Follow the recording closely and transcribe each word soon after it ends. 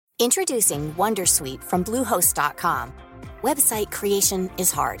Introducing Wondersuite from Bluehost.com. Website creation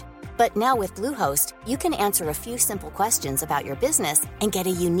is hard, but now with Bluehost, you can answer a few simple questions about your business and get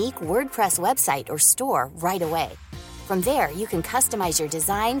a unique WordPress website or store right away. From there, you can customize your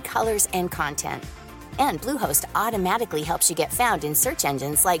design, colors, and content. And Bluehost automatically helps you get found in search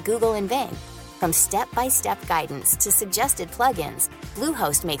engines like Google and Bing. From step-by-step guidance to suggested plugins,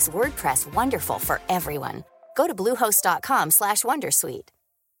 Bluehost makes WordPress wonderful for everyone. Go to bluehost.com/wondersuite.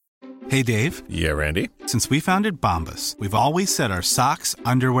 Hey, Dave. Yeah, Randy. Since we founded Bombas, we've always said our socks,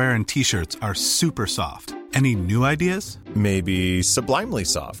 underwear, and T-shirts are super soft. Any new ideas? Maybe sublimely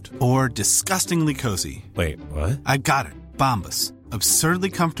soft. Or disgustingly cozy. Wait, what? I got it. Bombas. Absurdly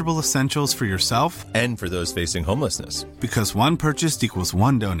comfortable essentials for yourself and for those facing homelessness. Because one purchased equals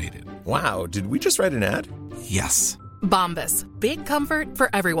one donated. Wow, did we just write an ad? Yes. Bombas. Big comfort for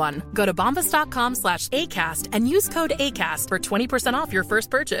everyone. Go to bombas.com/ACAST and use code ACAST for 20% off your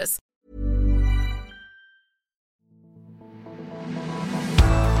first purchase.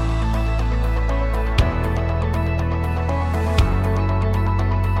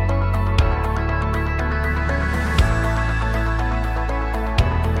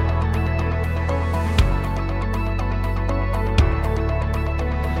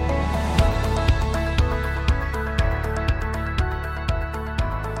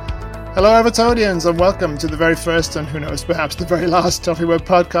 Hello Evertonians and welcome to the very first and who knows perhaps the very last Toffee Web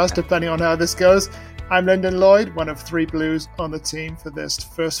podcast depending on how this goes. I'm Lyndon Lloyd, one of three Blues on the team for this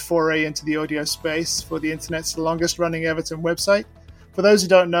first foray into the audio space for the internet's longest running Everton website. For those who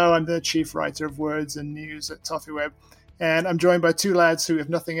don't know, I'm the chief writer of words and news at Toffee Web, and I'm joined by two lads who, if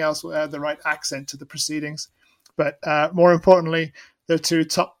nothing else, will add the right accent to the proceedings. But more importantly, they're two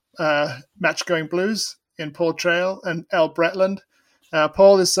top match-going Blues in Paul Trail and El Bretland.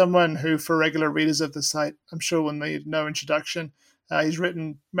 Paul is someone who, for regular readers of the site, I'm sure will need no introduction. He's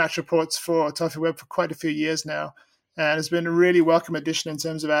written match reports for Toffee Web for quite a few years now, and has been a really welcome addition in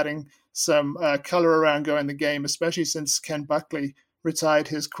terms of adding some colour around going the game, especially since Ken Buckley retired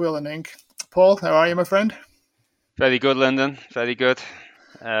his quill and ink. Paul, how are you, my friend? Very good, Lyndon. Very good.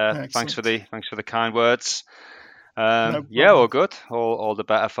 Thanks for the kind words. Yeah, all good. All the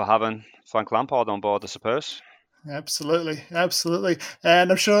better for having Frank Lampard on board, I suppose. Absolutely.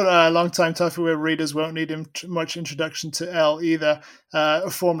 And I'm sure long-time Toffee Web readers won't need much introduction to El either.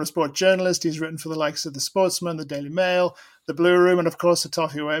 A former sport journalist, he's written for the likes of The Sportsman, The Daily Mail, The Blue Room, and of course the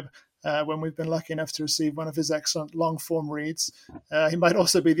Toffee Web, when we've been lucky enough to receive one of his excellent long-form reads. He might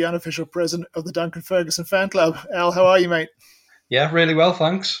also be the unofficial president of the Duncan Ferguson fan club. El, how are you, mate? Yeah, really well,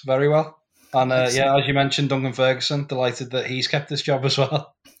 thanks. Very well. And as you mentioned, Duncan Ferguson, delighted that he's kept this job as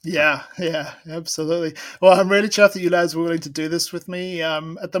well. Yeah, absolutely. Well, I'm really chuffed that you lads were willing to do this with me.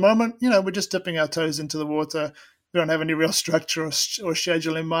 At the moment, we're just dipping our toes into the water. We don't have any real structure or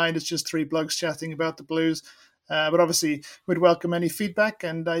schedule in mind. It's just three blokes chatting about the Blues. But obviously, we'd welcome any feedback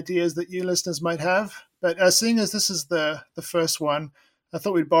and ideas that you listeners might have. But seeing as this is the first one, I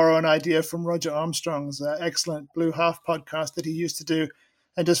thought we'd borrow an idea from Roger Armstrong's excellent Blue Half podcast that he used to do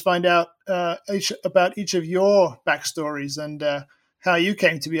and just find out about each of your backstories and how you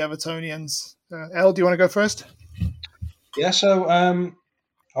came to be Evertonians. El, do you want to go first? Yeah, so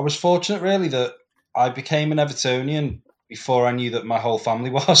I was fortunate really that I became an Evertonian before I knew that my whole family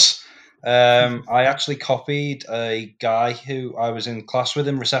was. I actually copied a guy who I was in class with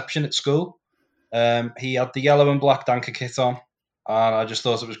in reception at school. He had the yellow and black Danker kit on, and I just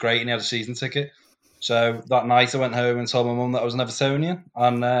thought it was great, and he had a season ticket. So that night I went home and told my mum that I was an Evertonian,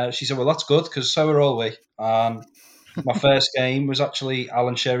 and she said, well, that's good, because so are all we. And my first game was actually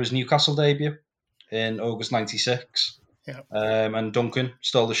Alan Shearer's Newcastle debut in August 96. Yeah. And Duncan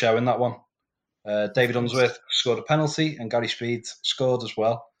stole the show in that one. David Unsworth scored a penalty and Gary Speed scored as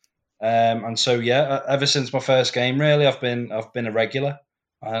well. And so, ever since my first game, really, I've been a regular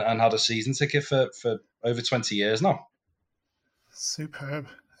and had a season ticket for over 20 years now. Superb.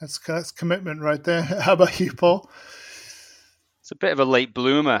 That's commitment right there. How about you, Paul? It's a bit of a late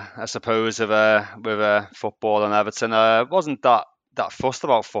bloomer, I suppose, with football and Everton. I wasn't that fussed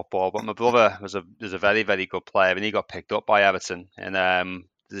about football, but my brother was a very, very good player, and he got picked up by Everton. And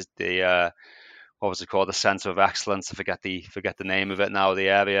the what was it called? The Centre of Excellence. I forget the name of it now. The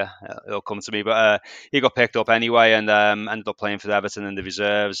area, it'll come to me. But he got picked up anyway, and ended up playing for Everton in the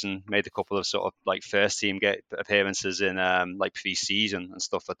reserves, and made a couple of sort of like first team appearances in like pre-season and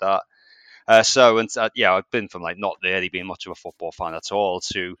stuff like that. I've been from like not really being much of a football fan at all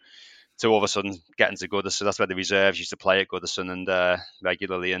to all of a sudden getting to Goodison. That's where the reserves used to play at Goodison and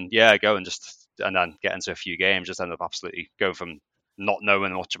regularly. And go and then get into a few games. Just ended up absolutely going from not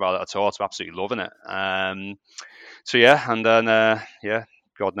knowing much about it at all to absolutely loving it.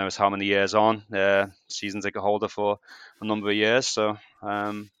 God knows how many years on, season ticket holder for a number of years. So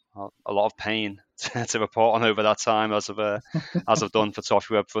a lot of pain to report on over that time, as I've done for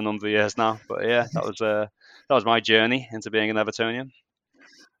Toffee Web for a number of years now. But yeah, that was my journey into being an Evertonian.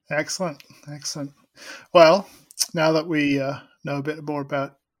 Excellent. Well, now that we know a bit more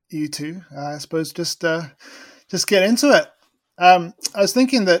about you two, I suppose just get into it. I was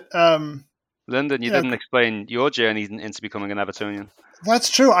thinking that Lyndon, you didn't explain your journey into becoming an Evertonian.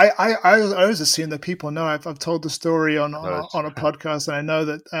 That's true. I always assume that people know. I've told the story on a podcast, and I know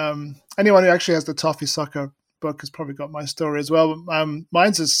that anyone who actually has the Toffee Soccer book has probably got my story as well. But,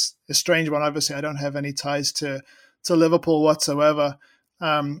 mine's a strange one. Obviously, I don't have any ties to Liverpool whatsoever.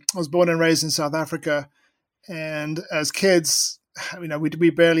 I was born and raised in South Africa, and as kids,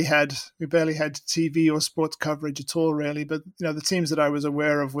 we barely had TV or sports coverage at all, really. But the teams that I was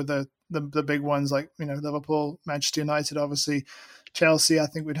aware of were the big ones, like Liverpool, Manchester United, obviously. Chelsea, I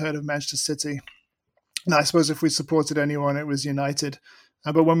think we'd heard of Manchester City. And I suppose if we supported anyone, it was United.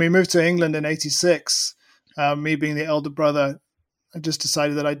 But when we moved to England in '86, me being the elder brother, I just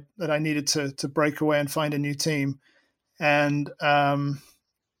decided that I needed to break away and find a new team. And I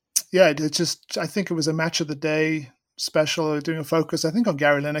think it was a match of the day special, doing a focus, I think, on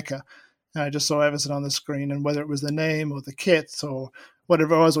Gary Lineker. And I just saw Everton on the screen, and whether it was the name or the kit or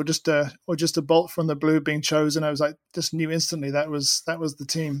whatever it was, or just a bolt from the blue being chosen, I was like, just knew instantly that was the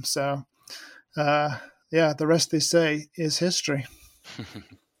team. So, the rest, they say, is history.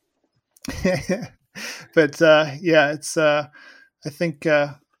 But it's I think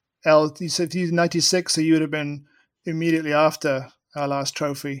El, you said you 96, so you would have been immediately after our last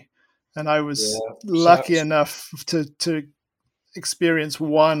trophy, and I was lucky enough to experience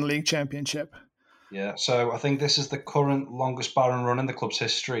one league championship. Yeah, so I think this is the current longest Baron run in the club's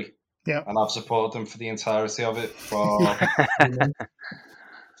history. Yeah, and I've supported them for the entirety of it.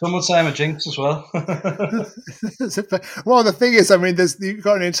 Some would say I'm a jinx as well. Well, the thing is, you've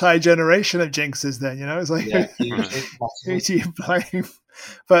got an entire generation of jinxes. Then it's like who do you blame?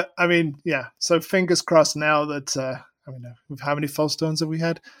 But so fingers crossed now that how many false stones have we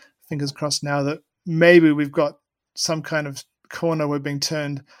had? Fingers crossed now that maybe we've got some kind of corner we're being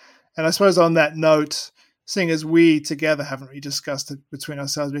turned. And I suppose on that note, seeing as we together haven't really discussed it between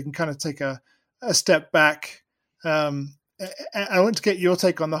ourselves, we can kind of take a step back. I want to get your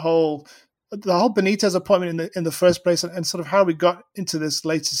take on the whole Benitez appointment in the first place, and sort of how we got into this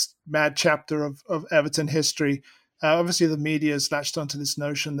latest mad chapter of Everton history. Obviously, the media has latched onto this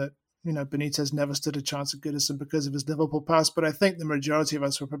notion that Benitez never stood a chance at Goodison because of his Liverpool past, but I think the majority of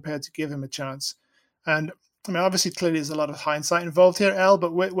us were prepared to give him a chance. And obviously, clearly there's a lot of hindsight involved here, Al,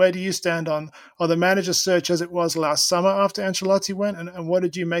 but where do you stand on the manager search as it was last summer after Ancelotti went? And what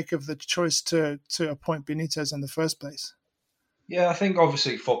did you make of the choice to appoint Benitez in the first place? Yeah, I think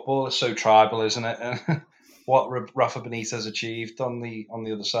obviously football is so tribal, isn't it? And what Rafa Benitez achieved on the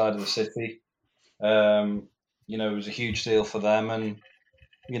other side of the city, it was a huge deal for them. And,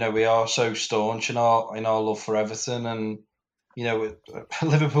 we are so staunch in our love for Everton, and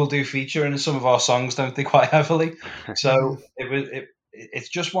Liverpool do feature in some of our songs, don't they, quite heavily? So it's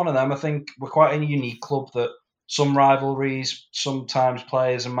just one of them. I think we're quite a unique club that some rivalries, sometimes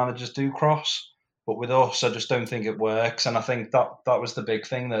players and managers do cross, but with us, I just don't think it works. And I think that was the big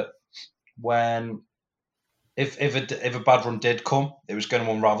thing, that if a bad run did come, it was going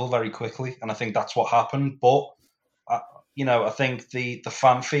to unravel very quickly, and I think that's what happened. But I think the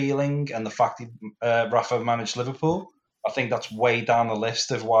fan feeling and the fact that Rafa managed Liverpool, I think that's way down the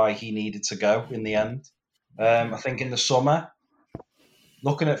list of why he needed to go in the end. I think in the summer,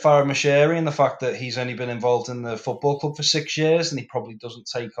 looking at Farhad Moshiri and the fact that he's only been involved in the football club for 6 years and he probably doesn't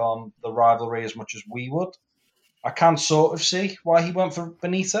take on the rivalry as much as we would, I can sort of see why he went for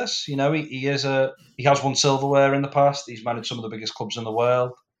Benitez. He has won silverware in the past. He's managed some of the biggest clubs in the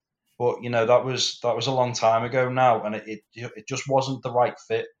world. But, that was a long time ago now, and it just wasn't the right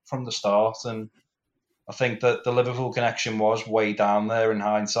fit from the start. And I think that the Liverpool connection was way down there in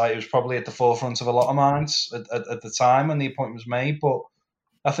hindsight. It was probably at the forefront of a lot of minds at the time when the appointment was made. But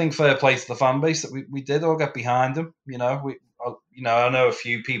I think fair play to the fan base that we did all get behind him. I know a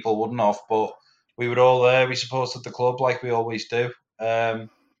few people wouldn't have, but we were all there. We supported the club like we always do. I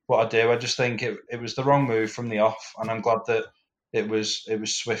just think it was the wrong move from the off, and I'm glad that it was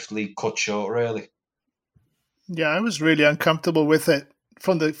swiftly cut short, really. Yeah, I was really uncomfortable with it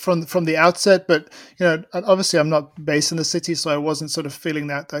from the outset, but obviously I'm not based in the city, so I wasn't sort of feeling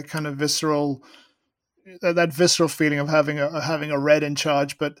that kind of visceral feeling of having a red in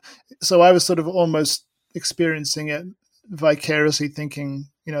charge. But so I was sort of almost experiencing it vicariously, thinking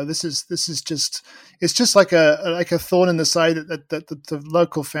this is just, it's just like a thorn in the side that the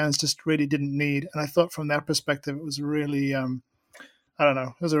local fans just really didn't need. And I thought from that perspective, it was really, I don't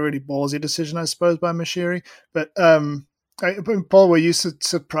know, it was a really ballsy decision, I suppose, by Moshiri. But Paul, were you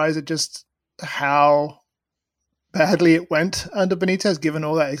surprised at just how badly it went under Benitez, given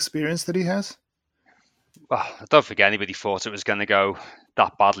all that experience that he has? Well, I don't think anybody thought it was going to go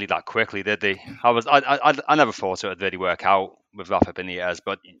that badly that quickly, did they? I never thought it would really work out with Rafa Benitez,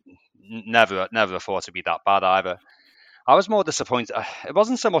 but never thought it'd be that bad either. I was more disappointed. It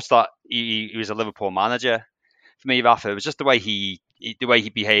wasn't so much that he was a Liverpool manager. For me, Rafa, it was just the way he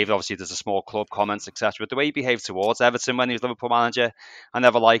behaved. Obviously, there's a small club comments, etc. But the way he behaved towards Everton when he was Liverpool manager, I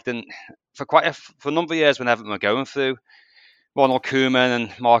never liked. And for a number of years when Everton were going through, Ronald Koeman and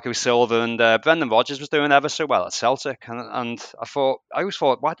Marco Silva and Brendan Rodgers was doing ever so well at Celtic, and I always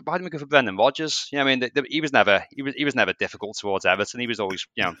thought, why didn't we go for Brendan Rodgers? I mean, he was never difficult towards Everton. He was always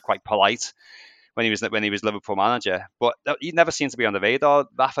quite polite when he was Liverpool manager, but he never seemed to be on the radar.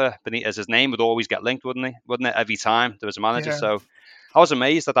 Rafa Benitez's name would always get linked, wouldn't it? Every time there was a manager, so I was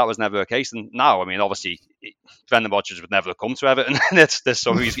amazed that was never a case. And now, I mean, obviously, Brendan Rodgers would never have come to Everton.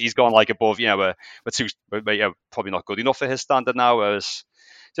 So he's gone like above, we're probably not good enough for his standard now. Whereas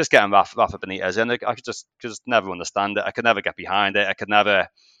just getting Rafa Benitez in, I could just never understand it. I could never get behind it. I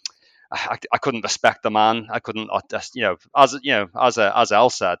couldn't respect the man. I couldn't, as El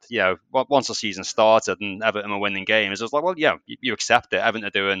said, once the season started and Everton were winning games, it was like, well, you accept it. Everton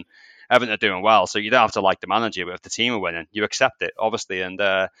are doing well, so you don't have to like the manager, but if the team are winning, you accept it, obviously, and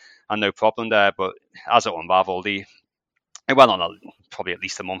no problem there. But as it unraveled, it went on probably at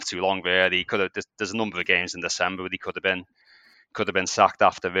least a month too long. Really, there's a number of games in December where he could have been sacked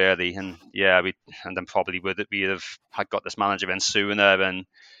after, really, and then probably we'd have had got this manager in sooner, and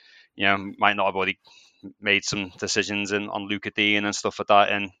might not have already made some decisions on Luca Dean and stuff like that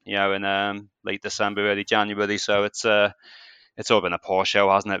in late December, early January. So it's all been a poor show,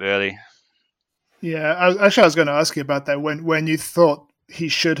 hasn't it, really? Yeah, I was going to ask you about that when you thought he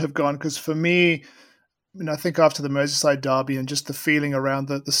should have gone, because for me, I think after the Merseyside derby and just the feeling around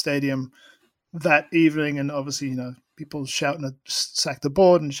the stadium that evening, and obviously, people shouting at sack the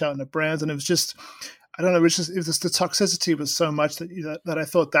board and shouting at Brands, and it was just, I don't know, it was the toxicity was so much that I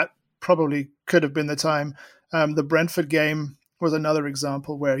thought that probably could have been the time. The Brentford game was another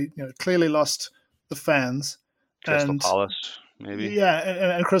example where he clearly lost the fans. Crystal Palace, maybe.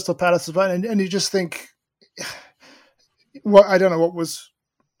 Yeah, and Crystal Palace as well. And you just think, I don't know what was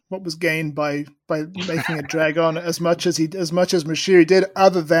gained by making it drag on as much as Moshiri did,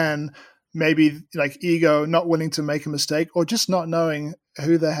 other than maybe like ego, not willing to make a mistake, or just not knowing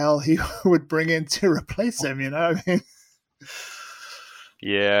who the hell he would bring in to replace him. I mean.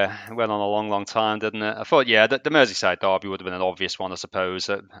 Yeah, it went on a long, long time, didn't it? I thought, the Merseyside derby would have been an obvious one, I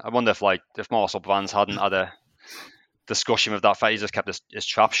suppose. I wonder if Marcel Brands hadn't had a discussion with that fact, he just kept his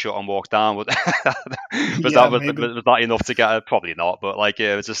trap shut and walked down. Was that enough to get it? Probably not, but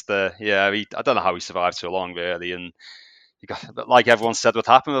it was just I don't know how he survived so long, really. And like everyone said, what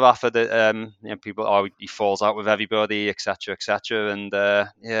happened with Rafa, that people, he falls out with everybody, etc., and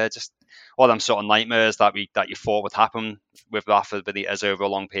just all them sort of nightmares that you thought would happen with Rafa Benitez over a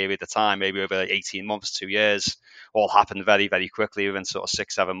long period of time, maybe over 18 months, 2 years, all happened very, very quickly within sort of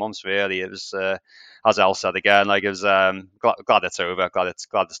 6-7 months. Really, it was as El said again, it was glad it's over, glad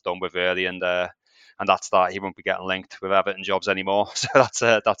it's done with, really, and that's that. He won't be getting linked with Everton jobs anymore. So that's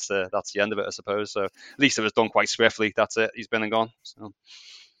the end of it, I suppose. So at least it was done quite swiftly. That's it. He's been and gone. So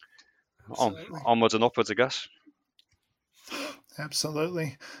onwards and upwards, I guess.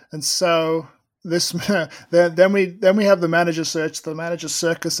 Absolutely. And so this then we have the manager search, the manager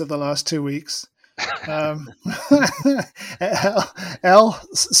circus of the last 2 weeks. El,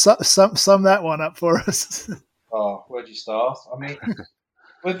 sum that one up for us. Oh, where'd you start? I mean,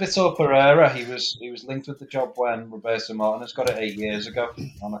 with Vitor Pereira, he was linked with the job when Roberto Martinez got it 8 years ago,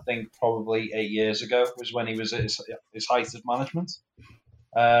 and I think probably 8 years ago was when he was at his height of management.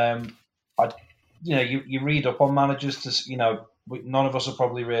 You read up on managers to none of us will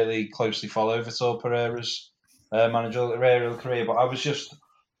probably really closely follow Vitor Pereira's managerial career, but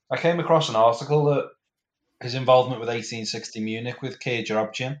I came across an article that his involvement with 1860 Munich with Kia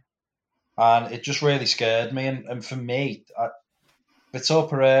Joorabchian, and it just really scared me. And for me, Vitor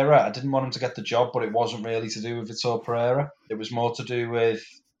Pereira, I didn't want him to get the job, but it wasn't really to do with Vitor Pereira. It was more to do with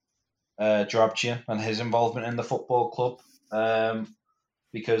Joorabchian and his involvement in the football club,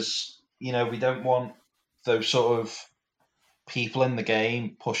 because we don't want those sort of people in the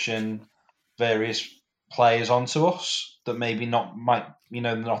game pushing various players onto us that maybe not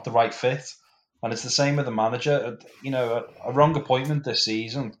the right fit. And it's the same with the manager. A wrong appointment this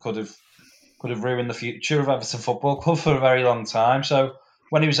season could have ruined the future of Everton Football Club for a very long time. So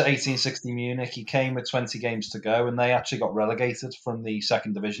when he was at 1860 Munich, he came with 20 games to go, and they actually got relegated from the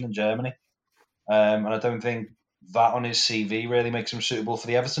second division in Germany. And I don't think that on his CV really makes him suitable for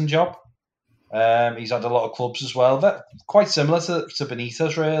the Everton job. He's had a lot of clubs as well. Quite similar to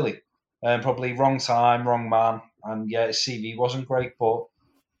Benitez, really. Probably wrong time, wrong man. And yeah, his CV wasn't great, but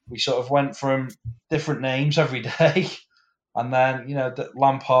we sort of went from different names every day. And then,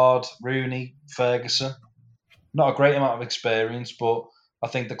 Lampard, Rooney, Ferguson. Not a great amount of experience, but I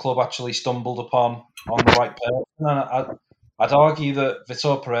think the club actually stumbled on the right person. And I'd argue that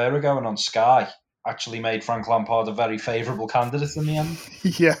Vitor Pereira going on Sky actually made Frank Lampard a very favourable candidate in the end.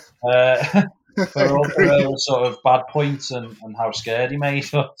 Yeah. For all Pereira's sort of bad points and how scared he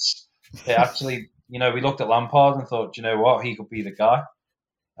made us, it actually, we looked at Lampard and thought, you know what, he could be the guy.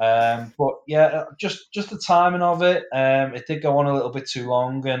 But yeah, just the timing of it, it did go on a little bit too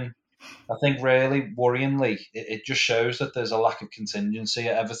long, and I think really worryingly, it just shows that there's a lack of contingency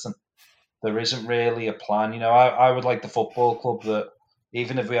at Everton. There isn't really a plan. I would like the football club that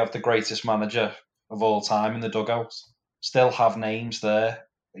even if we have the greatest manager of all time in the dugout, still have names there,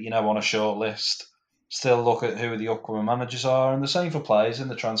 on a short list. Still look at who the upcoming managers are, and the same for players in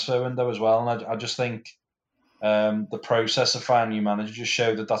the transfer window as well. And I just think the process of finding new managers just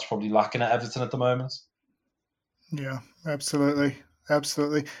showed that that's probably lacking at Everton at the moment. Yeah, absolutely.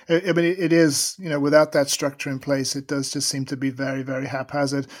 Absolutely. I mean, it is, without that structure in place, it does just seem to be very, very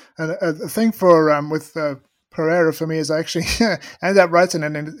haphazard. And the thing with Pereira for me is I actually ended up writing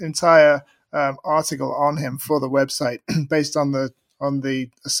an entire article on him for the website based on the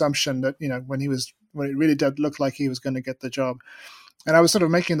assumption that, when it really did look like he was going to get the job. And I was sort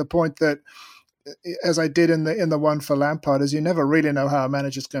of making the point that, as I did in the one for Lampard, is you never really know how a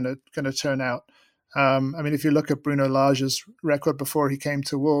manager's going to turn out. I mean, if you look at Bruno Lage's record before he came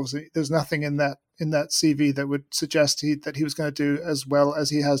to Wolves, there's nothing in that CV that would suggest that he was going to do as well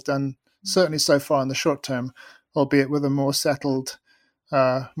as he has done, certainly so far in the short term, albeit with a more settled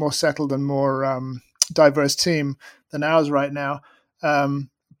and more diverse team than ours right now.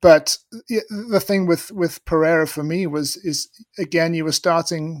 But the thing with Pereira for me is again, you were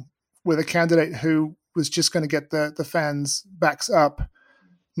starting with a candidate who was just going to get the fans' backs up,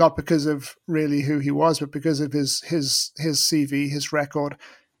 not because of really who he was, but because of his CV, his record,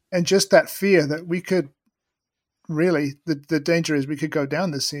 and just that fear that we could really, the danger is we could go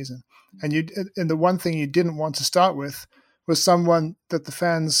down this season. And the one thing you didn't want to start with was someone that the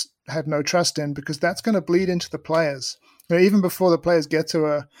fans had no trust in, because that's going to bleed into the players. Even before the players get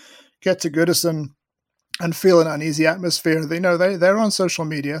to Goodison and feel an uneasy atmosphere, they're on social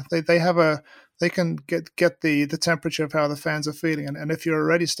media. They can get the temperature of how the fans are feeling, and if you're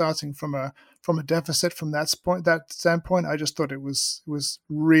already starting from a deficit from that standpoint, I just thought it was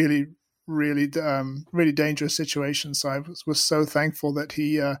really, really, really dangerous situation. So I was so thankful that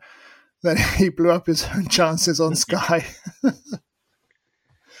he blew up his own chances on Sky.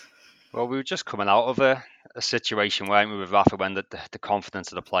 Well, we were just coming out of a situation where with Rafa, when the confidence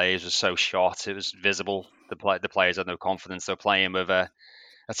of the players was so short, it was visible. The players had no confidence. They were playing with a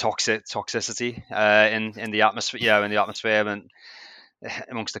toxicity in the atmosphere, and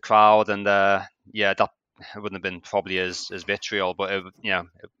amongst the crowd, and that wouldn't have been probably as vitriol, but it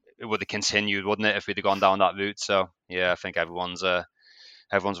would have continued, wouldn't it, if we'd have gone down that route? So yeah, I think everyone's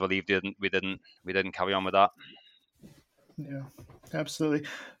relieved we didn't carry on with that. Yeah, absolutely.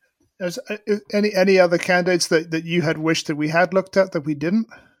 Any other candidates that you had wished that we had looked at that we didn't?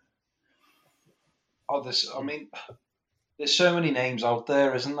 There's so many names out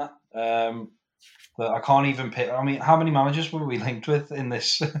there, isn't there? That I can't even pick. I mean, how many managers were we linked with in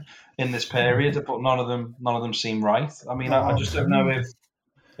this period? But none of them seem right. I mean, I just don't know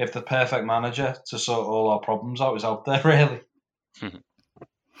if the perfect manager to sort all our problems out is out there, really.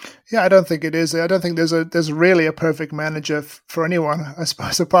 Yeah, I don't think it is. I don't think there's really a perfect manager for anyone, I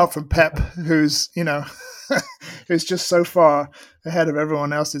suppose, apart from Pep, who's who's just so far ahead of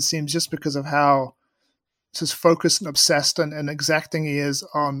everyone else. It seems, just because of how just focused and obsessed and exacting he is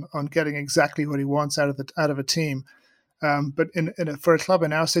on getting exactly what he wants out of a team. But for a club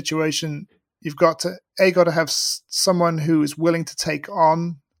in our situation, you've got to have someone who is willing to take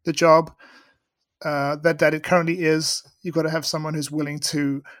on the job that it currently is. You've got to have someone who's willing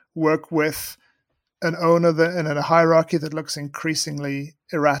to work with an owner and in a hierarchy that looks increasingly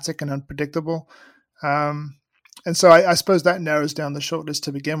erratic and unpredictable. And so I suppose that narrows down the shortlist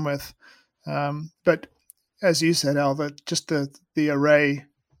to begin with. But as you said, Al, just the array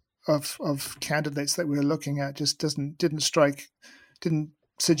of candidates that we were looking at just didn't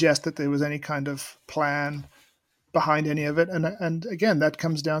suggest that there was any kind of plan behind any of it. And again, that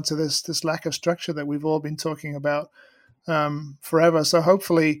comes down to this lack of structure that we've all been talking about forever. So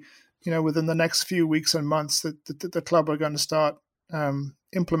hopefully, within the next few weeks and months, that the club are going to start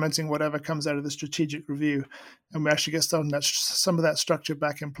implementing whatever comes out of the strategic review, and we actually get some of that structure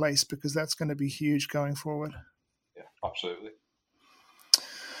back in place, because that's going to be huge going forward. Yeah, absolutely.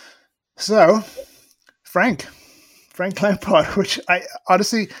 So, Frank Lampard, which I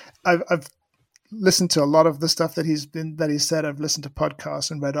honestly, I've listened to a lot of the stuff that he's said. I've listened to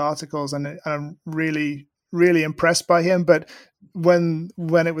podcasts and read articles, and I'm really, really impressed by him. But when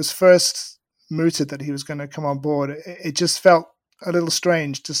it was first mooted that he was going to come on board, it just felt a little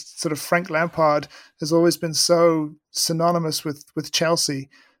strange. Just sort of, Frank Lampard has always been so synonymous with Chelsea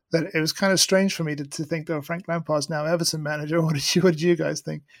that it was kind of strange for me to think that Frank Lampard's now Everton manager. What did you guys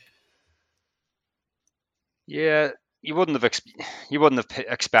think? Yeah, you wouldn't have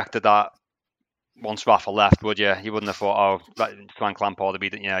expected that once Rafa left, would you? You wouldn't have thought, Frank Lampard would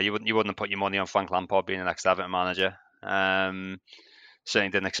be, you wouldn't have put your money on Frank Lampard being the next Everton manager.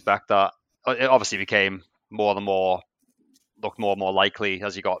 Certainly didn't expect that. It obviously became more and more likely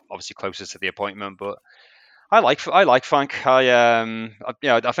as he got obviously closer to the appointment. But I like Frank.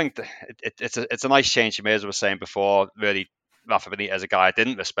 I think it's a nice change he made, as I was saying before. Really, Rafa Benitez, a guy I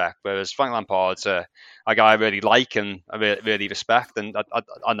didn't respect, whereas Frank Lampard's a guy I really like and I really respect. And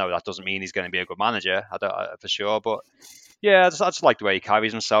I know that doesn't mean he's going to be a good manager, for sure. But yeah, I just like the way he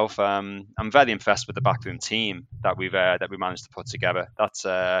carries himself. I'm very impressed with the backroom team that we managed to put together. That's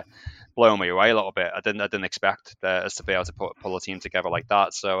blown me away a little bit. I didn't expect us to be able to pull a team together like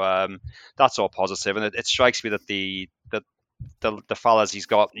that. So that's all positive, and it strikes me that the fellas he's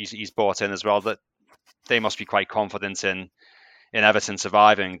brought in as well, that they must be quite confident in Everton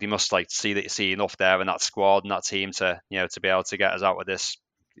surviving. They must see enough there in that squad and that team to be able to get us out of this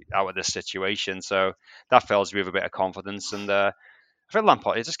situation. So that fills me with a bit of confidence, and I think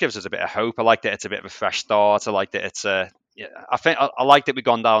Lampard, it just gives us a bit of hope. I like that it's a bit of a fresh start. I like that it's I like that we've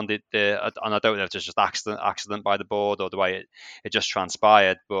gone down and I don't know if it's just accident by the board or the way it just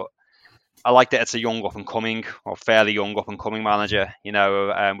transpired, but I like that it's a fairly young up and coming manager,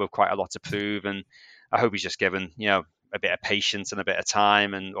 with quite a lot to prove, and I hope he's just given a bit of patience and a bit of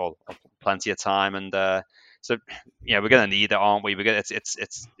time, or plenty of time, and so we're going to need it, aren't we? This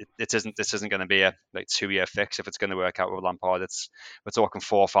isn't going to be a 2-year fix if it's going to work out with Lampard. We're talking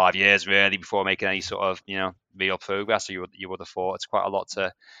 4 or 5 years really before making any sort of real progress. So you would have thought it's quite a lot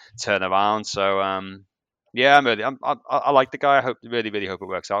to turn around. So I like the guy. I really really hope it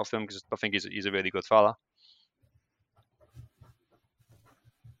works out for him, because I think he's a really good fella.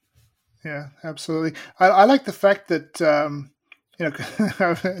 Yeah, absolutely. I like the fact that,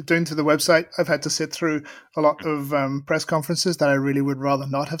 doing to the website, I've had to sit through a lot of press conferences that I really would rather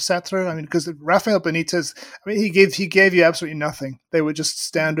not have sat through. I mean, because Rafael Benitez, he gave you absolutely nothing. They were just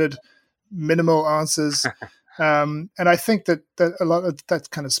standard, minimal answers. And I think that a lot of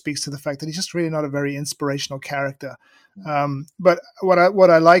that kind of speaks to the fact that he's just really not a very inspirational character. But what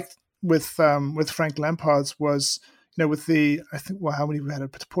I liked with Frank Lampard's was, with how many we had? A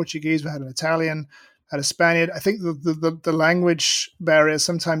Portuguese, we had an Italian, had a Spaniard. I think the language barrier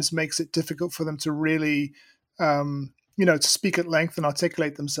sometimes makes it difficult for them to really, to speak at length and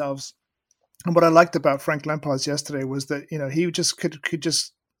articulate themselves. And what I liked about Frank Lampard's yesterday was that he just could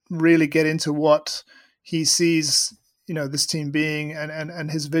just really get into what he sees this team being and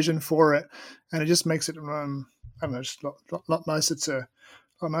his vision for it, and it just makes it just a lot nicer to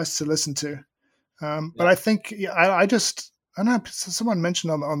listen to. But I think I don't know. Someone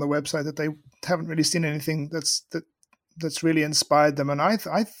mentioned on the website that they haven't really seen anything that's really inspired them, and I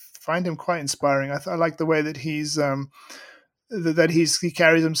find him quite inspiring. I like the way that he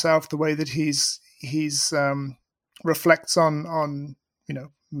carries himself, the way that he's reflects on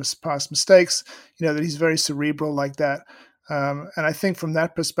past mistakes. That he's very cerebral like that, and I think from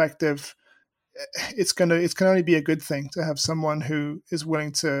that perspective, it's going to only be a good thing to have someone who is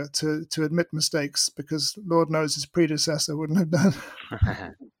willing to admit mistakes, because Lord knows his predecessor wouldn't have done.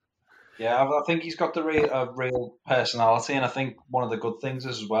 Yeah, I think he's got the real personality, and I think one of the good things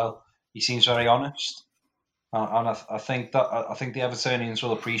is as well, he seems very honest, and I think the Evertonians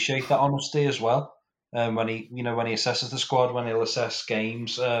will appreciate that honesty as well. When he assesses the squad, when he'll assess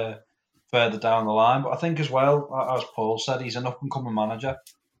games further down the line. But I think as well, as Paul said, he's an up and coming manager.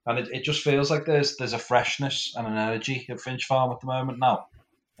 And it just feels like there's a freshness and an energy at Finch Farm at the moment now.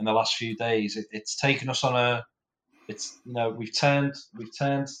 In the last few days, it's taken us on we've turned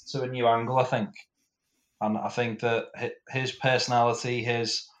to a new angle, I think. And I think that his personality,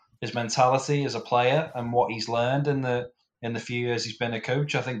 his mentality as a player, and what he's learned in the in the few years he's been a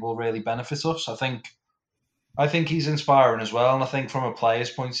coach, I think will really benefit us. I think he's inspiring as well, and I think from a player's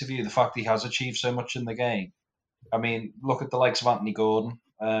point of view, the fact he has achieved so much in the game. I mean, look at the likes of Anthony Gordon.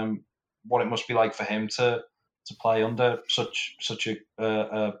 What it must be like for him to play under such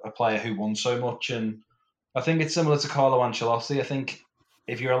a player who won so much. And I think it's similar to Carlo Ancelotti. I think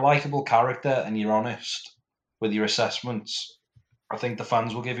if you're a likable character and you're honest with your assessments, I think the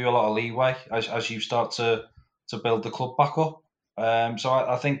fans will give you a lot of leeway as you start to build the club back up. So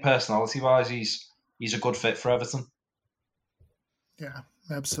I think personality-wise, he's a good fit for Everton. Yeah,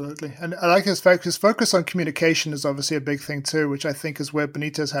 absolutely. And I like his focus on communication is obviously a big thing too, which I think is where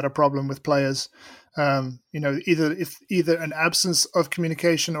Benitez had a problem with players. Either an absence of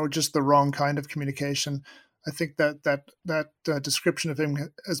communication or just the wrong kind of communication. I think that description of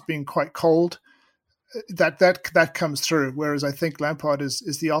him as being quite cold, that comes through. Whereas I think Lampard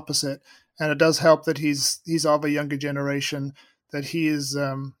is the opposite, and it does help that he's of a younger generation, that he is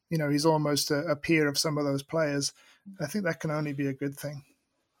he's almost a peer of some of those players. I think that can only be a good thing.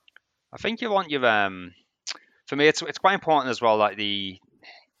 I think you want your for me it's quite important as well, like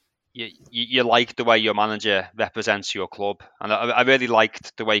you like the way your manager represents your club, and I really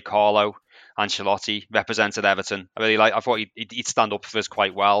liked the way Carlo Ancelotti represented Everton. I thought he'd stand up for us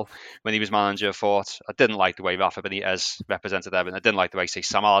quite well when he was manager. I didn't like the way Rafa Benitez represented Everton. I didn't like the way, say,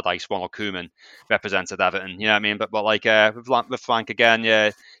 Sam Allardyce, Ronald Koeman represented Everton. You know what I mean? But like with Frank again,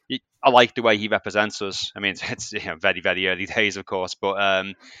 yeah, I like the way he represents us. I mean, it's very, very early days, of course, but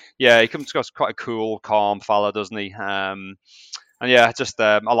he comes across quite a cool, calm fella, doesn't he? And yeah, just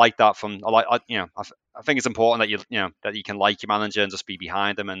I like that. I think it's important that that you can like your manager and just be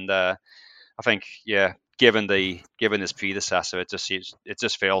behind him. And I think, given his predecessor, it just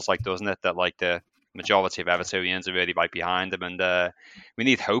feels like, doesn't it, that like the majority of Evertonians are really right behind him, and we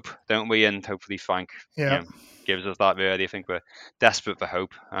need hope, don't we? And hopefully Frank gives us that. Really, I think we're desperate for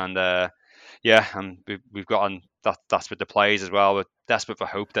hope, and and we've gotten that's with the players as well. We're desperate for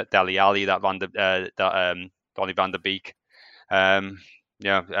hope that Dele Alli, Donny van der Beek,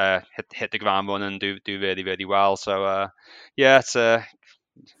 hit the ground running and do really, really well. So it's a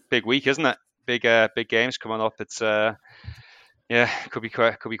big week, isn't it? Big games coming up. It's could be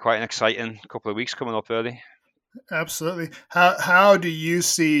quite an exciting couple of weeks coming up early. Absolutely. How do you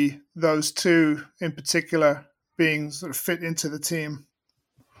see those two in particular being sort of fit into the team?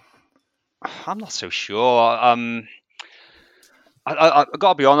 I'm not so sure. I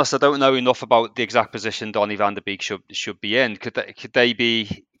got to be honest. I don't know enough about the exact position Donny van der Beek should be in.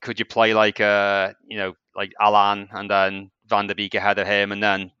 Could you play like like Alan and then Van der Beek ahead of him, and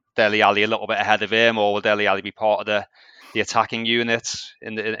then Dele Alli a little bit ahead of him, or will Dele Alli be part of the attacking unit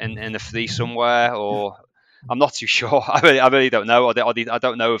in the three somewhere? Or I'm not too sure. I really don't know. I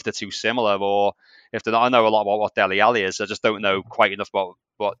don't know if they're too similar, or if they're not. I know a lot about what Dele Alli is. I just don't know quite enough about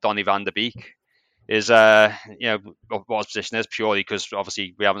what Donny van der Beek is. What his position is, purely because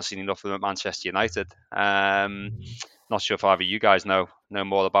obviously we haven't seen enough of him at Manchester United. Not sure if either of you guys know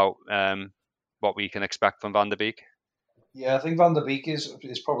more about what we can expect from Van der Beek. Yeah, I think Van der Beek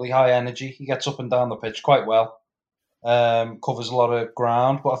is probably high energy. He gets up and down the pitch quite well. Covers a lot of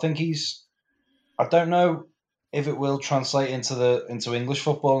ground, but I think I don't know if it will translate into English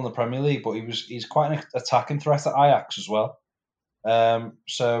football in the Premier League, but he's quite an attacking threat at Ajax as well.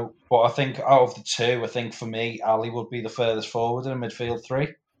 But I think out of the two, I think for me, Ali would be the furthest forward in a midfield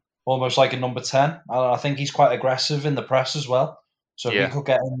three, almost like a number 10. And I think he's quite aggressive in the press as well. So if we could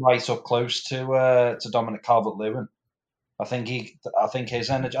get him right up close to Dominic Calvert-Lewin, I think his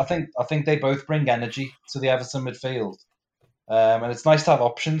energy. I think they both bring energy to the Everton midfield, and it's nice to have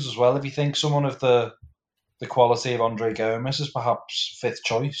options as well. If you think someone of the quality of Andre Gomes is perhaps fifth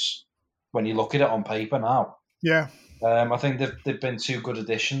choice when you look at it on paper now. Yeah. I think they've been two good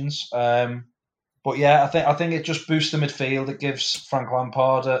additions. But yeah, I think it just boosts the midfield. It gives Frank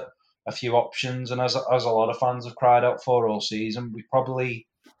Lampard a few options, and as a lot of fans have cried out for all season, we probably,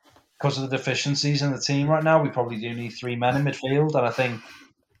 because of the deficiencies in the team right now, we probably do need three men in midfield, and I think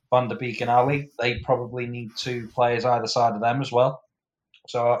Van der Beek and Ali, they probably need two players either side of them as well.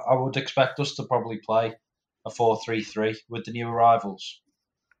 So I would expect us to probably play a 4-3-3 with the new arrivals.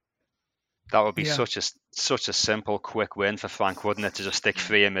 That would be such a simple, quick win for Frank, wouldn't it? To just stick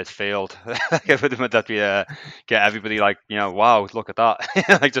three in midfield. Would that be get everybody like, wow, look at that?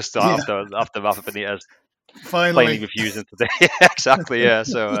 Like just after Rafa Benitez Finally. plainly refusing today. Yeah, exactly. Yeah,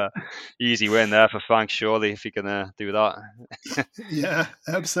 so easy win there for Frank, surely, if he can do that. Yeah,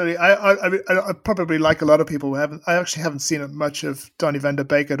 absolutely. I probably, like a lot of people, I actually haven't seen much of Donny van der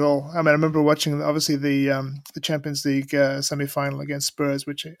Beek at all. I mean, I remember watching obviously the Champions League semi-final against Spurs,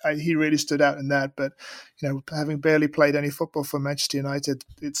 which he really stood out in that. But having barely played any football for Manchester United,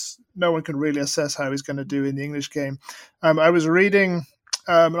 no one can really assess how he's going to do in the English game. I was reading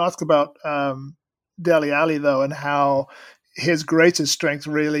an article about Dele Alli though, and how his greatest strength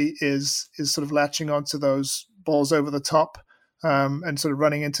really is sort of latching onto those balls over the top. And sort of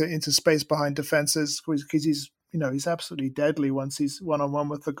running into space behind defenses, because he's absolutely deadly once he's one-on-one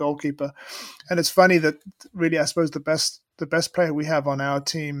with the goalkeeper. And it's funny that really, I suppose the best player we have on our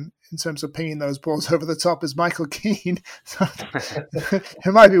team in terms of pinging those balls over the top is Michael Keane. So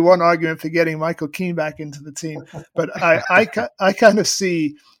there might be one argument for getting Michael Keane back into the team, but I kind of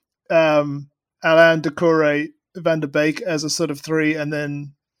see Alain Doucouré, Van der Beek as a sort of three, and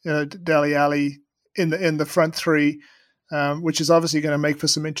then Dele Alli in the front three. Which is obviously going to make for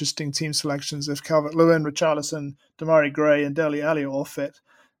some interesting team selections if Calvert-Lewin, Richarlison, Demarai Gray, and Dele Alli are all fit.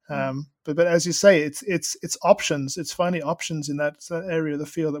 But as you say, it's options. It's finding options in that area of the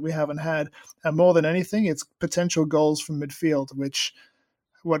field that we haven't had, and more than anything, it's potential goals from midfield. Which,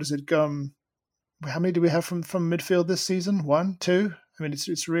 what is it? How many do we have from midfield this season? 1, 2. I mean,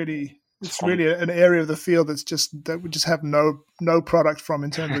 it's really an area of the field that we just have no product from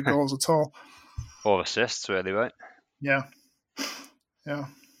in terms of goals at all. Or assists, really, right? Yeah,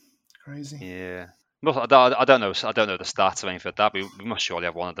 crazy. Yeah, I don't know the stats or anything for that. But we must surely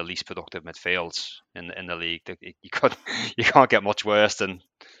have one of the least productive midfields in the league. You can't get much worse than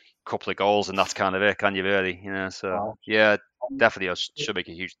a couple of goals, and that's kind of it, can you? Really? So yeah, definitely should make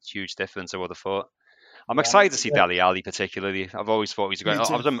a huge difference. I would have thought. I'm excited to see Dele Alli particularly. I've always thought he's great.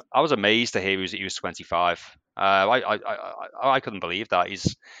 I was amazed to hear he was 25. I couldn't believe that.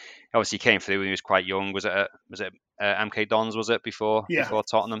 He's obviously came through when he was quite young. Was it MK Dons? Was it before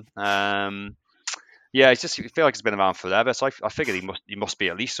Tottenham? I feel like he's been around forever. So I figured he must be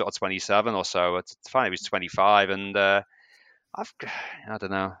at least sort of 27 or so. To find he was 25, and I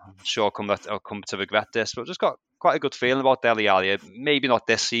don't know. I'm sure I'll come to regret this, but I've just got quite a good feeling about Dele Alli. Maybe not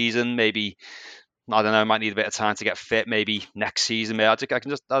this season. Maybe, I don't know. Might need a bit of time to get fit. Maybe next season. Maybe I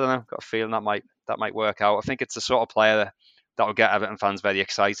don't know. Got a feeling that might work out. I think it's the sort of player that will get Everton fans very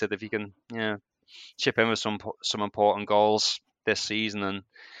excited if he can, chip in with some important goals this season and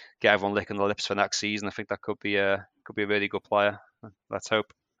get everyone licking the lips for next season. I think that could be a really good player. Let's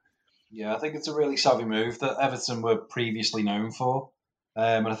hope. Yeah, I think it's a really savvy move that Everton were previously known for,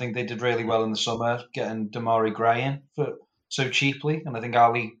 and I think they did really well in the summer getting Demarai Gray in for so cheaply, and I think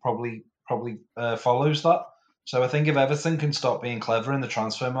Ali probably follows that. So I think if Everton can stop being clever in the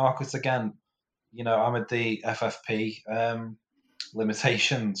transfer market again, amid the FFP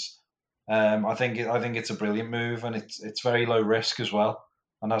limitations, I think it's a brilliant move, and it's very low risk as well.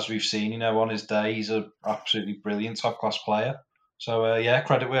 And as we've seen, on his day, he's an absolutely brilliant top class player. So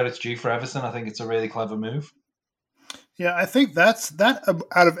credit where it's due for Everton. I think it's a really clever move. Yeah, I think that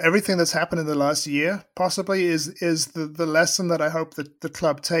out of everything that's happened in the last year, possibly is the lesson that I hope that the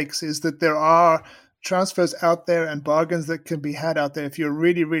club takes, is that there are transfers out there and bargains that can be had out there if you're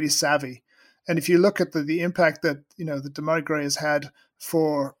really, really savvy. And if you look at the impact that that Demarai Gray has had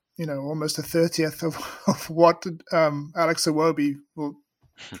for almost a 30th of what Alex Iwobi will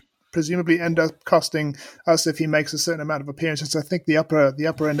presumably end up costing us if he makes a certain amount of appearances, I think the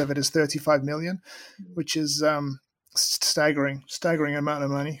upper end of it is 35 million, which is staggering amount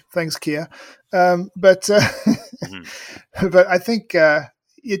of money. Thanks, Kia. But I think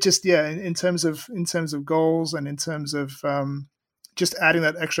it just in terms of goals and in terms of just adding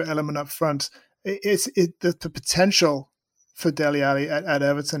that extra element up front, the potential for Dele Alli at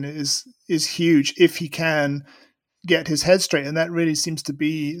Everton is huge if he can get his head straight, and that really seems to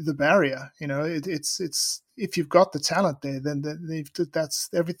be the barrier. It's if you've got the talent there, then that's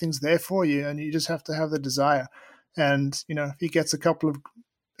everything's there for you, and you just have to have the desire. And if he gets a couple of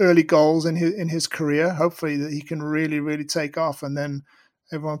early goals in his career, hopefully that he can really, really take off, and then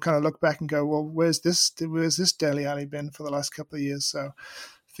everyone kind of look back and go, well, where's this Dele Alli been for the last couple of years? So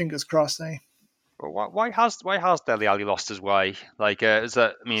fingers crossed, eh? Well, why has Dele Alli lost his way? Is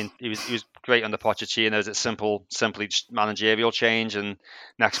that? I mean, he was great under Pochettino. Is it simply just managerial change and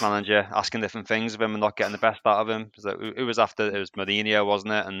next manager asking different things of him and not getting the best out of him? It was Mourinho,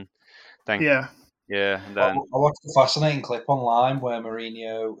 wasn't it? And then and then I watched a fascinating clip online where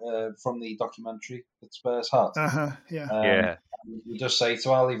Mourinho from the documentary that Spurs had. He does say to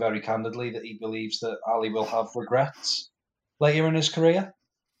Ali very candidly that he believes that Ali will have regrets later in his career,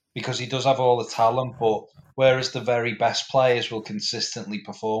 because he does have all the talent, but whereas the very best players will consistently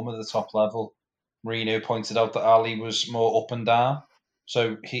perform at the top level. Mourinho pointed out that Ali was more up and down.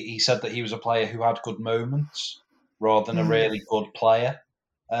 So he said that he was a player who had good moments rather than a really good player.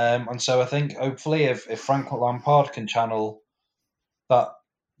 And so I think hopefully if Frank Lampard can channel the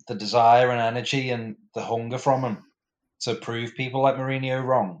desire and energy and the hunger from him to prove people like Mourinho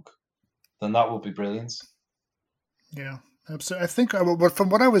wrong, then that would be brilliant. Yeah, absolutely. I think from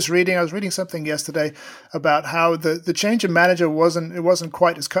what I was reading something yesterday about how the change of manager wasn't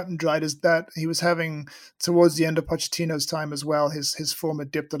quite as cut and dried as that he was having towards the end of Pochettino's time as well. His form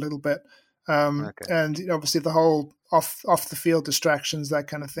had dipped a little bit. And obviously the whole off the field distractions, that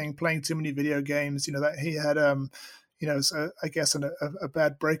kind of thing, playing too many video games, that he had, I guess a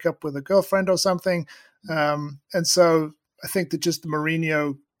bad breakup with a girlfriend or something. And so I think that just the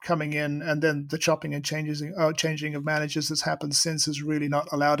Mourinho coming in and then the chopping and changing of managers that's happened since has really not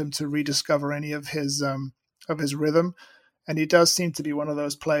allowed him to rediscover any of his rhythm. And he does seem to be one of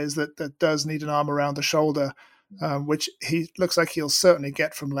those players that does need an arm around the shoulder, which he looks like he'll certainly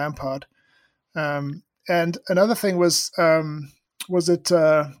get from Lampard. And another thing was it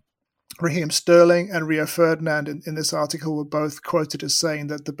Raheem Sterling and Rio Ferdinand in this article were both quoted as saying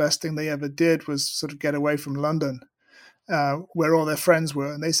that the best thing they ever did was sort of get away from London, where all their friends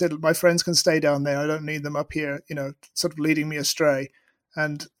were. And they said, my friends can stay down there. I don't need them up here, sort of leading me astray.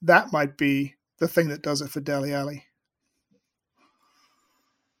 And that might be the thing that does it for Dele Alli.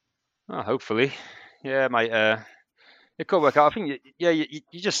 Oh, hopefully. Yeah, it might... It could work out. I think, you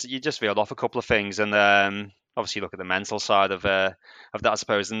just reeled off a couple of things, and obviously look at the mental side of that, I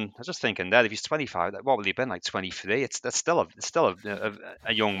suppose. And I was just thinking that if he's 25, what would he have been, like 23? That's still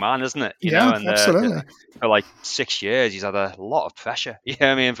a young man, isn't it? You know? And, absolutely. For like 6 years, he's had a lot of pressure. You know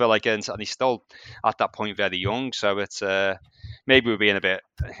what I mean? And he's still at that point very young. So it's maybe we're being a bit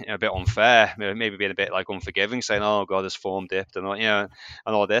unfair, maybe being a bit like unforgiving, saying, "Oh God, his form dipped," and and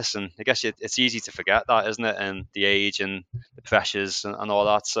all this. And I guess it's easy to forget that, isn't it? And the age and the pressures and all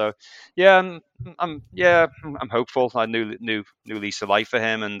that. So I'm hopeful. I new lease of life for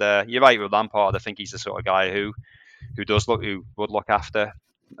him. And you're right with Lampard. I think he's the sort of guy who would look after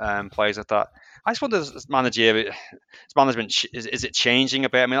players like that. I just wonder, his management is it changing a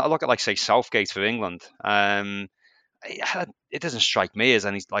bit? I mean, I look at like say Southgate for England. It doesn't strike me as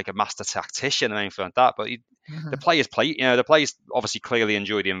any like a master tactician or anything like that. But the players play. The players obviously clearly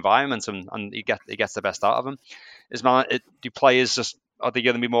enjoy the environment, and he gets the best out of them. Do players are they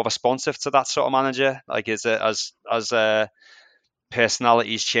going to be more responsive to that sort of manager? Like, is it as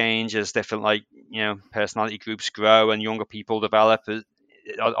personalities change, as different personality groups grow and younger people develop?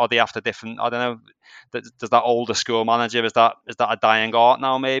 Are they after different? I don't know. Does that older school manager, is that a dying art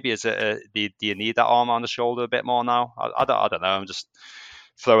now? Maybe is it? Do you need that arm on the shoulder a bit more now? I don't know. I'm just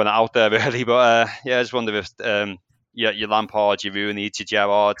throwing it out there really, but I just wonder if your Lampards, your Rooney, your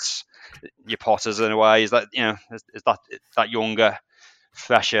Gerrards, your Potters in a way, is that is that younger,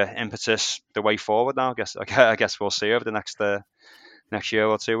 fresher impetus the way forward now? I guess we'll see over the next year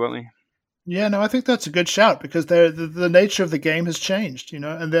or two, won't we? Yeah, no, I think that's a good shout, because the nature of the game has changed,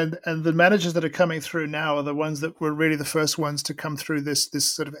 and the managers that are coming through now are the ones that were really the first ones to come through this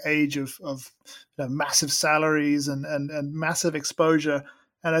sort of age of massive salaries and massive exposure.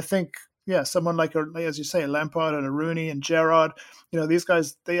 And I think, someone like, as you say, a Lampard and a Rooney and Gerrard, these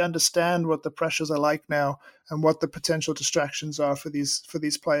guys, they understand what the pressures are like now and what the potential distractions are for these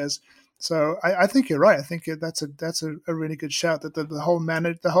players. So I think you're right. I think that's a really good shout, that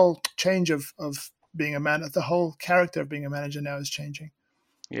the whole change of being a man, the whole character of being a manager now is changing.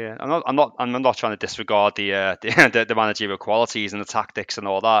 Yeah, I'm not trying to disregard the managerial qualities and the tactics and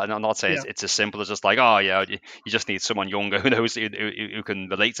all that. And I'm not saying it's as simple as just like, you just need someone younger who knows who can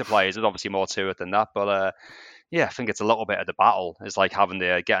relate to players. There's obviously more to it than that. But I think it's a little bit of the battle. It's like getting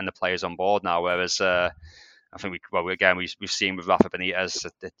the players on board now. Whereas I think we've seen with Rafa Benitez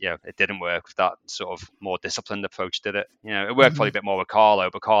that it didn't work with that sort of more disciplined approach, did it? It worked probably a bit more with Carlo,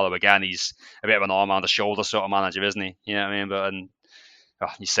 but Carlo again, he's a bit of an arm around the shoulder sort of manager, isn't he? You know what I mean?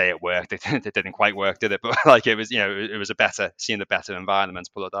 But you say it worked, it didn't quite work, did it? But like it was, it was seeing the better environment,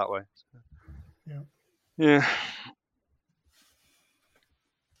 put it that way. Yeah.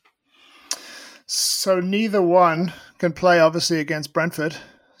 So neither one can play obviously against Brentford.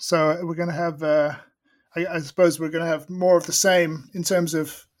 So we're going to have. I suppose we're going to have more of the same in terms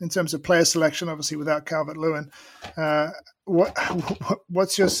of player selection, obviously without Calvert-Lewin.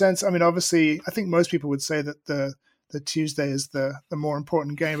 What's your sense? I mean, obviously, I think most people would say that the Tuesday is the more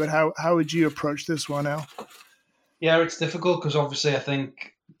important game. But how would you approach this one, Al? Yeah, it's difficult because obviously I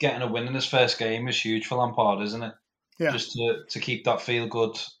think getting a win in his first game is huge for Lampard, isn't it? Yeah. Just to keep that feel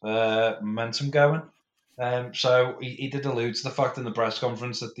good momentum going. So he did allude to the fact in the press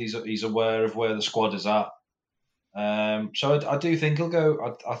conference that he's aware of where the squad is at. So I do think he'll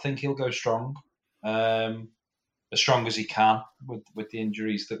go. I think he'll go strong, as strong as he can with the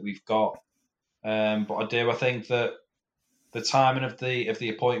injuries that we've got. But I think that the timing of the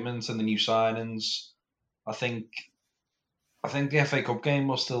appointments and the new signings, I think the FA Cup game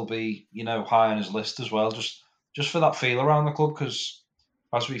will still be high on his list as well. Just for that feel around the club, because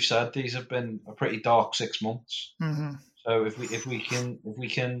as we've said, these have been a pretty dark 6 months. Mm-hmm. So if we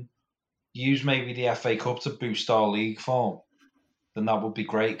can use maybe the FA Cup to boost our league form, then that would be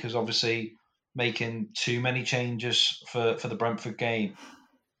great. Because obviously making too many changes for the Brentford game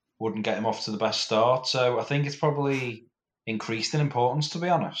wouldn't get him off to the best start. So I think it's probably increased in importance, to be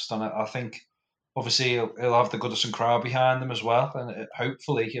honest. And I think obviously he'll have the Goodison crowd behind them as well, and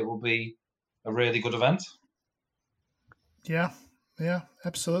hopefully it will be a really good event. Yeah,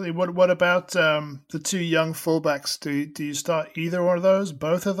 absolutely. What about the two young fullbacks? Do you start either one of those?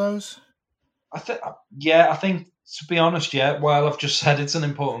 Both of those? I think to be honest, while I've just said it's an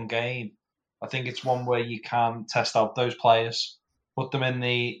important game, I think it's one where you can test out those players, put them in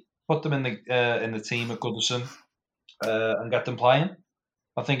the team at Goodison, and get them playing.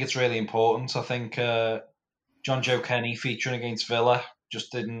 I think it's really important. I think John Joe Kenny featuring against Villa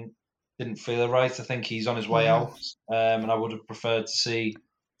just didn't feel right. I think he's on his way out, and I would have preferred to see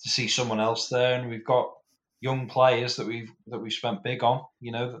someone else there. And we've got young players that we've spent big on.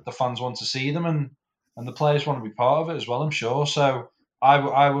 That the fans want to see them, and the players want to be part of it as well, I'm sure. So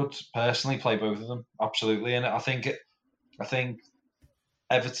I would personally play both of them, absolutely. And I think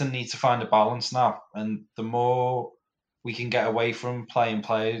Everton need to find a balance now, and the more we can get away from playing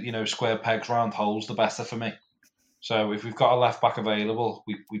players, square pegs round holes, the better for me. So if we've got a left back available,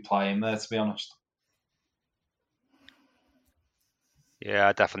 we play him there, to be honest. Yeah,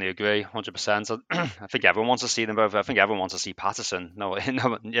 I definitely agree, 100%. I think everyone wants to see them both. I think everyone wants to see Patterson.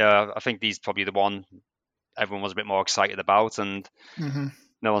 I think he's probably the one everyone was a bit more excited about, and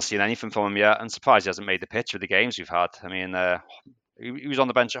no one's seen anything from him yet. I'm surprised he hasn't made the pitch with the games we've had. I mean, he was on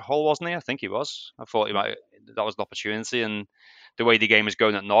the bench at Hull, wasn't he? I think he was. I thought that was an opportunity, and the way the game was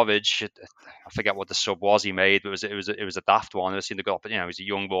going at Norwich, I forget what the sub was he made, but it was a daft one. I've seen the he's a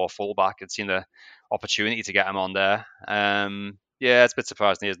young raw fullback. I'd seen the opportunity to get him on there. It's a bit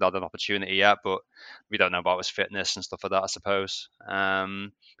surprising he hasn't had an opportunity yet, but we don't know about his fitness and stuff like that, I suppose. A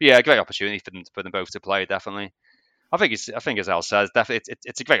great opportunity for them both to play, definitely. I think as Al says, definitely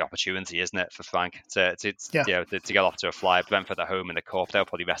it's a great opportunity, isn't it, for Frank to get off to a flyer. Brentford at home in the cup, they'll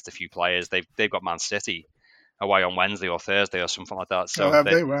probably rest a few players. They've got Man City away on Wednesday or Thursday or something like that. So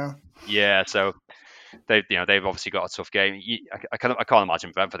Wow. Yeah, so they've obviously got a tough game. I can't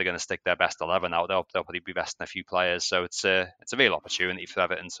imagine Brentford are going to stick their best 11 out. They'll probably be resting a few players. So it's a real opportunity for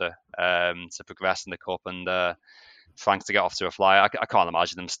Everton to progress in the cup, and Frank to get off to a flyer. I can't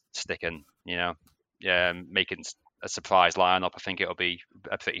imagine them sticking, making a surprise lineup. I think it'll be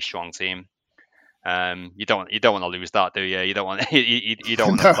a pretty strong team. You don't want to lose that, do you? You don't want you don't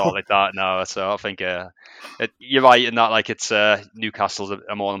want to start like that. No, so I think you're right in that. Like, it's Newcastle's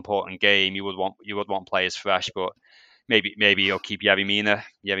a more important game. You would want players fresh, but maybe you'll keep Yerry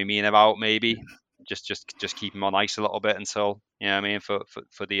Mina out. Maybe just keep him on ice a little bit until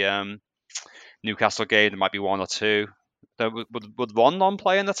for the Newcastle game. There might be one or two. Would one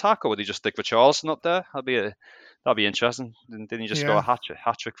non-play in attack, or would he just stick with Charleston up there? That'd be interesting. Didn't he just score a hat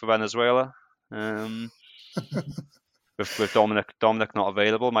trick for Venezuela? With Dominic not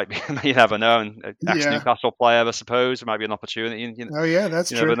available, might be you never know. And ex-Newcastle player, I suppose, it might be an opportunity. That's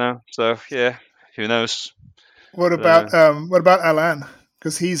true. You never know. So who knows? What about Alan?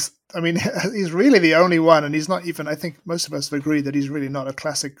 Because he's really the only one, and he's not even. I think most of us have agreed that he's really not a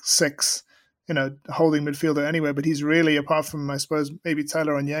classic six, holding midfielder anywhere. But he's really, apart from, I suppose, maybe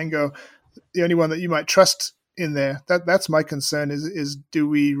Tyler Onyango, the only one that you might trust in there. That's my concern. Is do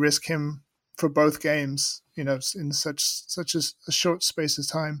we risk him for both games, in such a short space of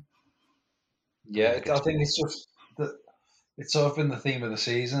time? Yeah, I think it's just that it's sort of been the theme of the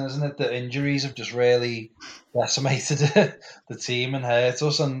season, isn't it? That injuries have just really decimated the team and hurt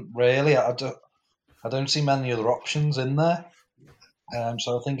us, and really, I don't see many other options in there.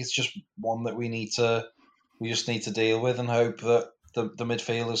 So I think it's just one that we just need to deal with and hope that the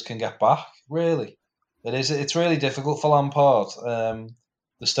midfielders can get back. Really, it's really difficult for Lampard.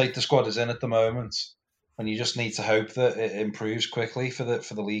 The state the squad is in at the moment, and you just need to hope that it improves quickly for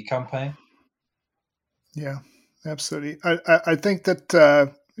the league campaign. Yeah, absolutely. I think that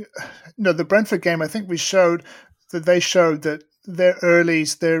the Brentford game, I think they showed that their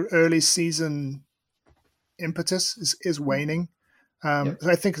early season impetus is waning.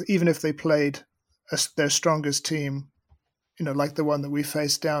 I think even if they played their strongest team, like the one that we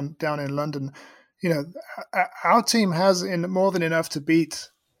faced down in London, our team has more than enough to beat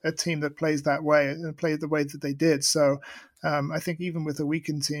a team that plays that way and play the way that they did. So I think even with a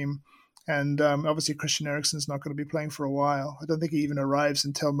weakened team, and obviously Christian Eriksen's not going to be playing for a while. I don't think he even arrives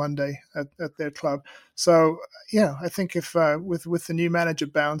until Monday at their club. So I think if with the new manager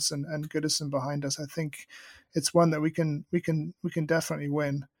Bounce and Goodison behind us, I think it's one that we can definitely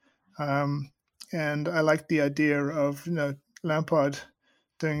win. And I like the idea of Lampard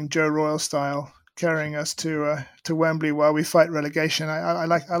doing Joe Royle style, carrying us to Wembley while we fight relegation. I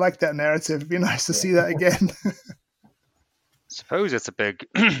like that narrative. It'd be nice to see that again. Suppose it's a big,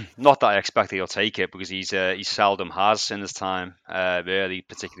 not that I expect he'll take it, because he seldom has in his time, really,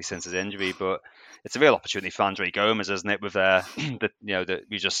 particularly since his injury. But it's a real opportunity for Andre Gomes, isn't it? With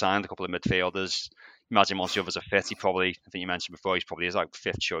we just signed a couple of midfielders. Imagine once the others are fit, I think you mentioned before, he's probably his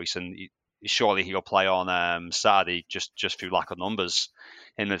fifth choice, and surely he'll play on Saturday just through lack of numbers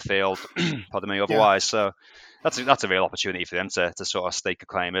in midfield. Pardon me. Otherwise, yeah. So that's a real opportunity for him to sort of stake a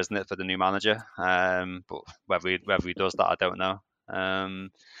claim, isn't it, for the new manager? But whether he does that, I don't know.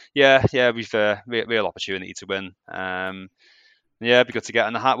 We've a real opportunity to win. It'd be good to get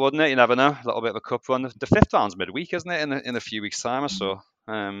in the hat, wouldn't it? You never know. A little bit of a cup run. The fifth round's midweek, isn't it? In a few weeks' time or so,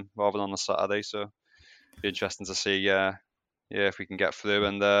 rather than on a Saturday. So it'd be interesting to see, if we can get through.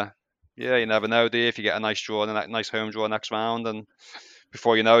 And you never know, do you? If you get a nice draw and a nice home draw next round, and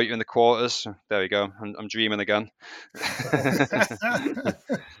before you know it, you're in the quarters. There we go. I'm dreaming again.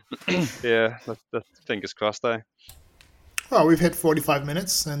 Yeah, that's fingers crossed, eh? Well, we've hit 45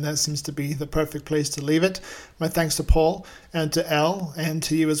 minutes, and that seems to be the perfect place to leave it. My thanks to Paul and to Elle and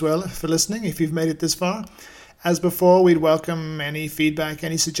to you as well for listening, if you've made it this far. As before, we'd welcome any feedback,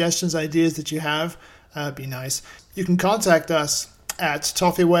 any suggestions, ideas that you have. Be nice. You can contact us at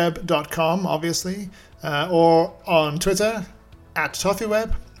toffeeweb.com, obviously, or on Twitter at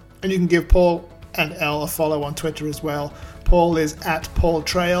toffeeweb, and you can give Paul and Elle a follow on Twitter as well. Paul is at Paul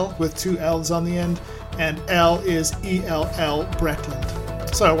Trail with 2 L's on the end, and Elle is ELL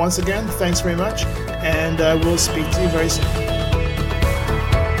Bretland. So once again, thanks very much, and we'll speak to you very soon.